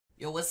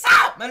Yo, what's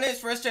up? My name's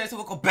Fresh Chase, and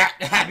welcome back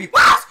to Happy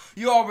Wheels.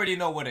 You already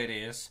know what it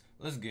is.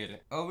 Let's get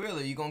it. Oh,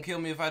 really? You gonna kill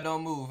me if I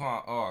don't move,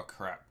 huh? Oh,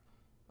 crap.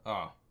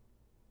 Oh.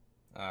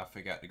 I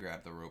forgot to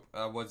grab the rope.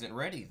 I wasn't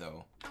ready,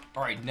 though.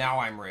 Alright, now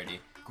I'm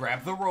ready.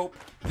 Grab the rope.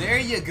 There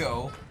you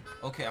go.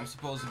 Okay, I'm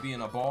supposed to be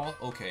in a ball?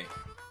 Okay.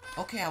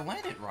 Okay, I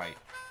landed right.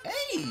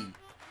 Hey!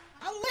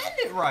 I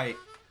landed right.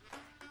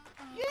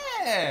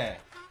 Yeah!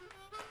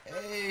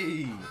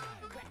 Hey!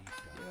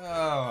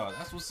 Yeah,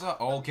 that's what's up.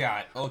 Oh,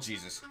 God. Oh,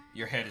 Jesus.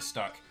 Your head is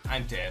stuck.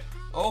 I'm dead.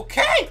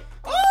 Okay!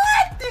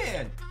 Alright,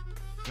 then!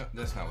 No,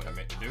 that's not what I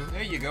meant to do.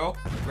 There you go.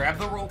 Grab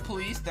the rope,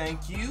 please.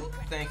 Thank you.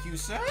 Thank you,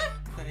 sir.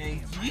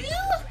 Thank you.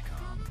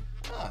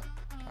 Alright,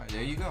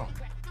 there you go.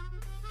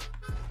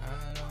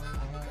 I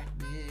don't wanna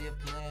be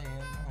playing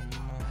no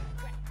more.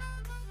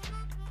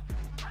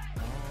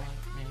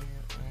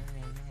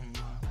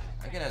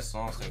 I get that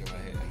song stuck in my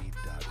head.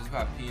 It's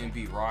about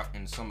PNB Rock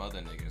and some other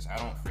niggas. I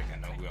don't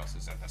freaking know who else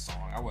is in that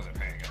song. I wasn't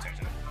paying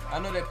attention. I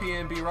know that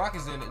PNB Rock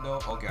is in it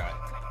though. Oh God.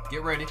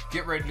 Get ready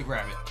to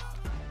grab it.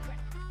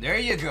 There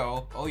you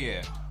go. Oh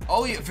yeah.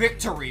 Oh yeah,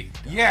 victory.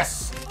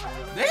 Yes.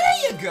 There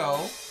you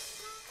go.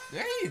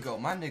 There you go.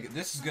 My nigga,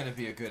 this is gonna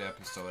be a good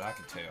episode, I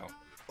can tell.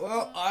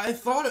 Well, I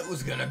thought it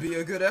was gonna be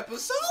a good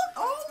episode.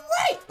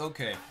 Alright.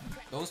 Okay.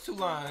 Those two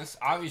lines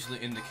obviously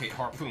indicate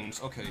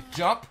harpoons. Okay.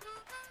 Jump.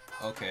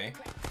 Okay.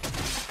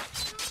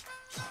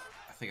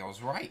 I think I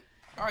was right.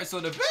 Alright, so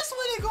the best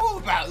way to go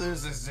about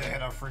this is to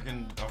hit a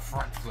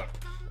front flip.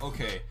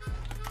 Okay.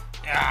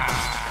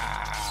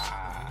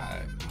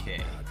 Ah,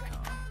 okay.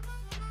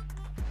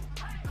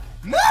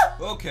 No!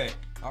 Okay.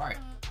 Alright.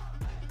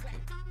 Okay.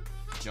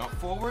 Jump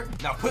forward.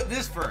 Now put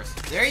this first.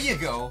 There you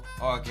go.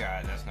 Oh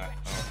God, that's not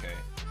okay.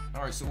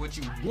 Alright, so what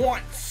you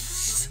want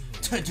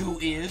to do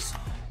is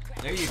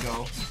there you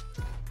go.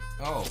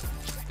 Oh,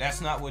 that's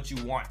not what you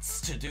want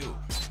to do.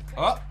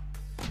 Up.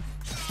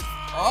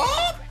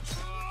 Up.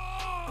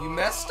 You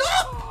messed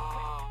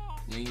up!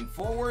 Lean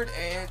forward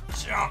and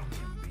jump!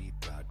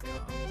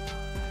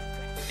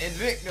 And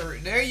victory,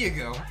 there you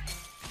go.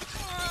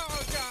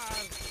 Oh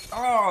God!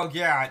 Oh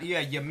God,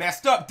 yeah, you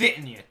messed up,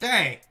 didn't you?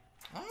 Dang!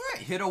 Alright,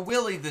 hit a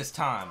wheelie this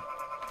time.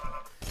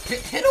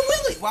 Hit a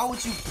wheelie! Why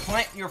would you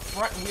plant your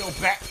front wheel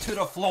back to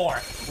the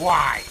floor?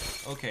 Why?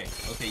 Okay,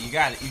 you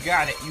got it,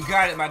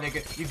 my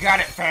nigga. You got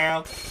it,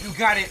 fam. You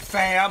got it,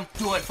 fam.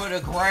 Do it for the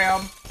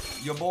gram.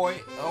 Your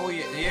boy, oh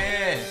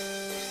yeah.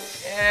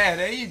 Yeah,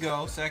 there you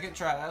go. Second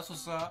try. That's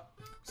what's up.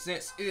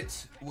 Since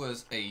it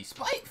was a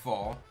spike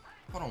fall,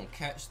 hold on.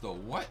 Catch the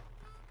what?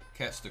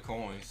 Catch the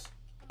coins.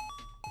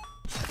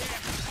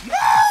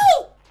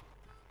 No!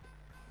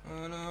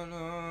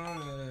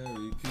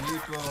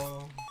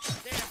 People.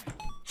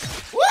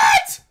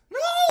 What?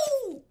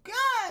 No!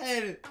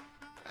 God!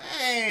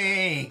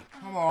 Hey!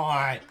 Come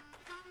on!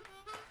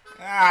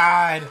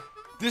 God!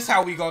 This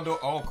how we gonna do?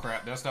 Oh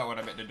crap! That's not what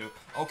I meant to do.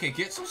 Okay,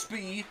 get some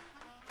speed.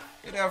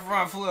 Get that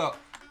front flip.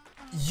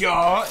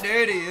 Yeah,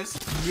 there it is.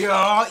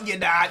 Yeah, you're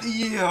not.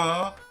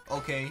 Yeah.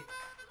 Okay.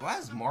 Why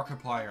is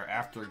Markiplier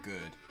after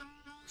good?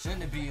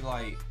 Shouldn't it be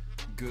like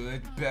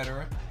good,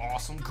 better,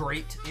 awesome,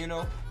 great, you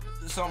know?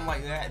 Something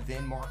like that,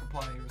 then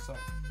Markiplier or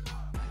something.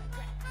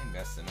 I'm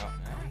messing up,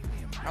 man.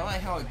 I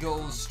like how it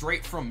goes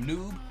straight from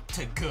noob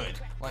to good.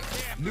 Like,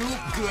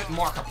 noob, good,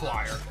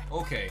 Markiplier.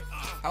 Okay.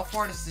 How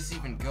far does this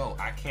even go?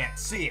 I can't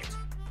see it.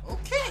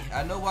 Okay,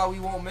 I know why we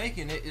won't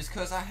making it is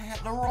because I had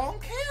the wrong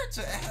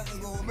character. I had to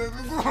go with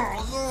baby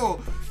girl, so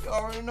you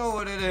already know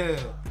what it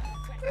is.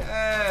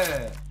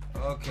 Yeah.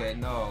 Okay,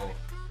 no.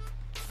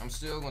 I'm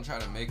still gonna try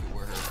to make it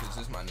with her because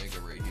this is my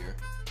nigga right here.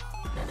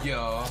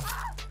 Yeah.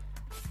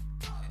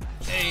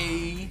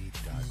 Hey.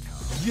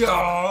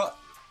 Yeah.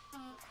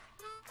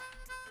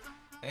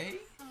 Hey.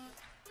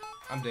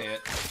 I'm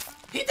dead.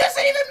 He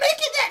doesn't even make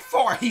it that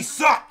far. He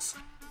sucks.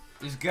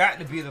 It's got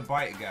to be the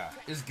bite guy.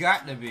 It's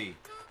got to be.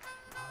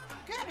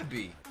 Gotta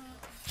be.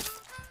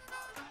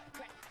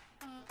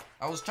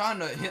 I was trying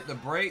to hit the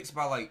brakes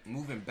by like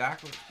moving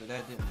backwards, but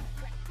that didn't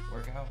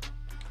work out.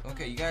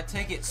 Okay, you gotta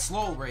take it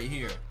slow right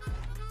here.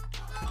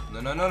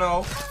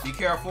 No. Be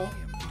careful.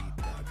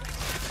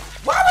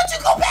 Why would you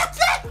go back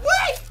that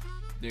way?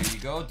 There you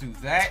go. Do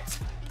that.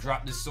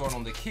 Drop this sword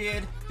on the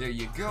kid. There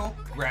you go.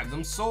 Grab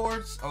them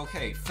swords.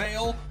 Okay,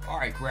 fail.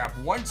 Alright, grab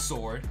one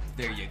sword.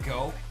 There you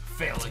go.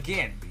 Fail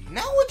again.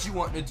 Now what you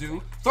want to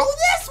do? Throw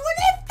this one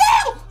and fail!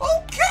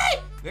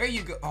 Okay! There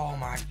you go. Oh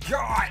my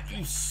God,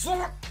 you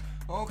suck!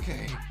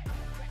 Okay.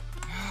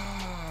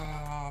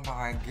 Oh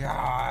my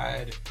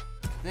God.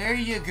 There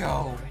you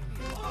go.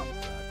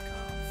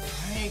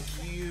 Thank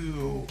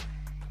you.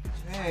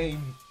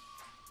 Dang.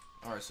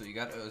 Alright, so you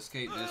gotta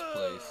escape this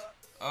place.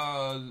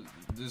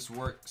 This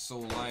works so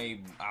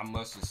lame. I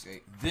must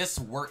escape. This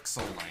works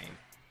so lame.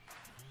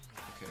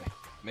 Okay.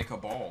 Make a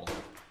ball.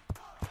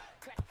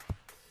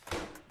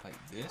 Like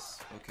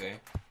this? Okay.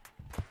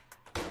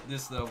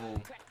 This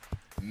level,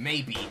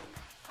 maybe.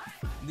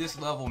 This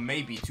level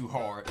may be too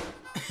hard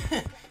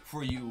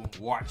for you.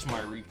 Watch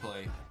my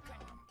replay.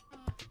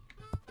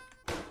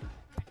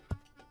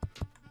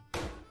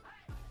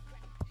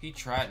 He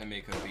tried to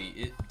make a V.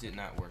 It did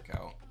not work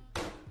out.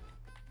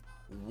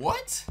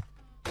 What?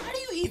 How do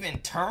you even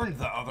turn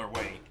the other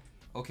way?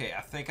 Okay,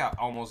 I think I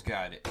almost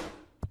got it.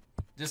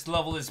 This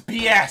level is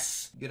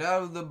BS! Get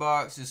out of the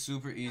box is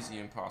super easy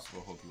and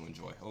possible. Hope you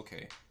enjoy.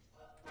 Okay.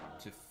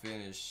 To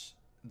finish,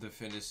 the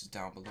finish is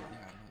down below.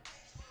 Yeah,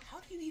 how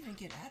do you even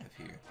get out of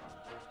here?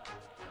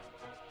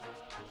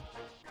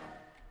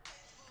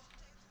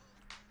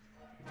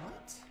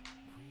 What?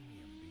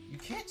 You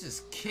can't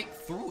just kick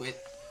through it.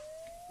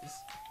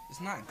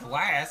 It's not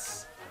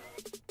glass.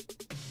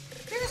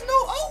 There's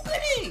no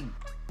opening!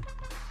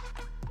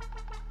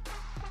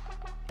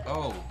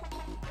 Oh.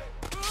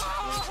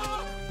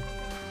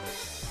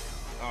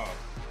 Oh.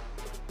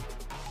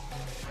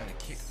 Trying to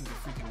kick through the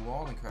freaking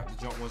wall and crap. The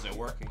jump wasn't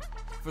working.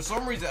 For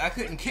some reason, I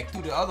couldn't kick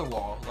through the other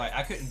wall. Like,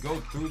 I couldn't go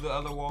through the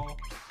other wall.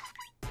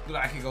 But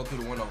I could go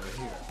through the one over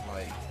here.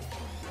 Like,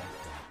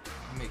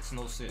 it makes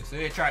no sense.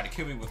 They tried to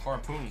kill me with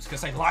harpoons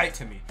because they lied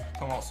to me.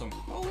 Come on, some.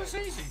 Oh, it's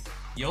easy.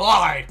 You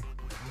lied!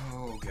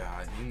 Oh,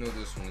 God. You know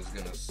this one is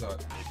gonna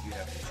suck if you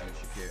have to choose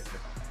your character.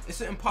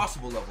 It's an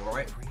impossible level,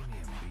 right?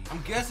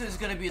 I'm guessing it's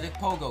gonna be the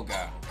pogo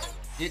guy.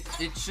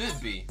 It should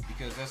be,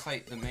 because that's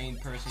like the main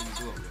person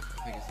you do it with.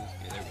 I think it's this.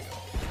 Yeah, there we go.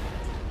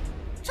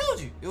 Told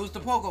you, it was the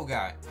pogo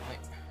guy. Like,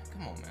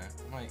 come on, man.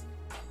 Like,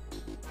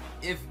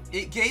 if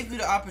it gave you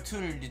the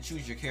opportunity to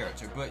choose your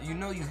character, but you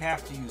know you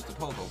have to use the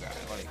pogo guy.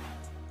 Like,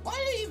 why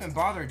did they even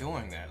bother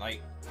doing that?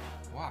 Like,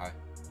 why?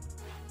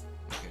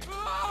 Okay.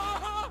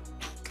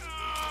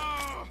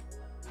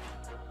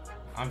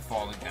 I'm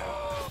falling down.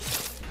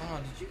 Oh,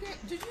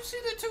 did you see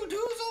the two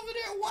dudes over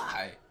there?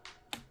 Why?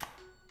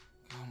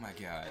 Oh my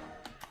God.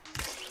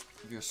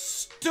 You're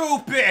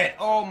stupid!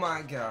 Oh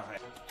my God.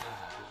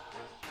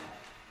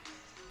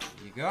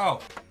 Here you go.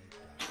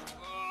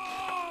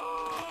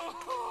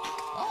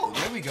 Oh,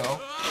 there we go.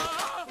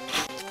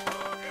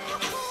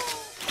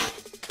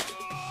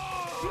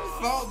 You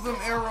thought them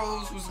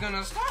arrows was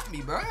gonna stop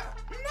me, bruh?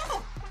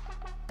 No.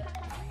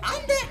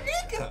 I'm that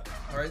nigga.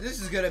 Alright,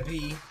 this is gonna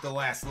be the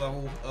last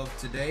level of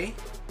today.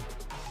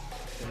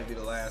 It's gonna be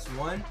the last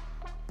one.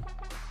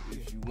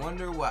 If you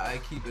wonder why I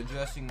keep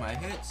adjusting my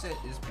headset,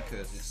 is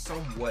because it's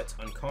somewhat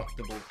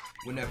uncomfortable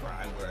whenever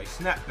I wear a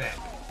snapback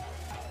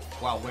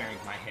while wearing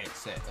my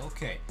headset.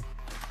 Okay.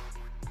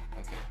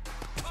 Okay.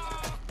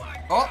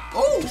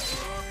 Oh!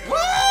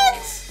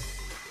 What?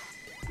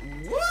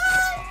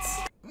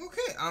 What?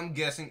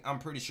 Okay, I'm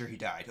pretty sure he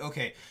died.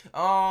 Okay.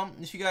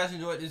 If you guys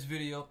enjoyed this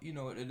video, you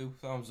know what to do.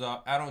 Thumbs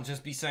up. I don't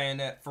just be saying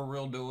that. For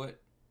real, do it.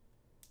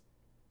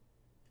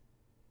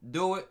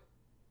 Do it.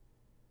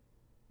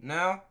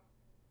 Now.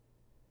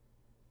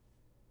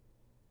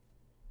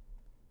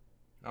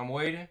 I'm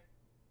waiting.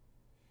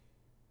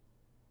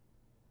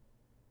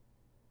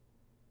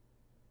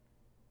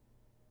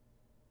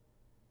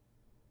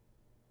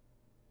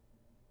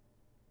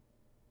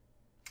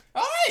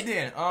 Alright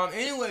then.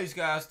 Anyways,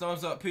 guys,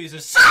 thumbs up, peace,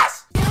 and sus!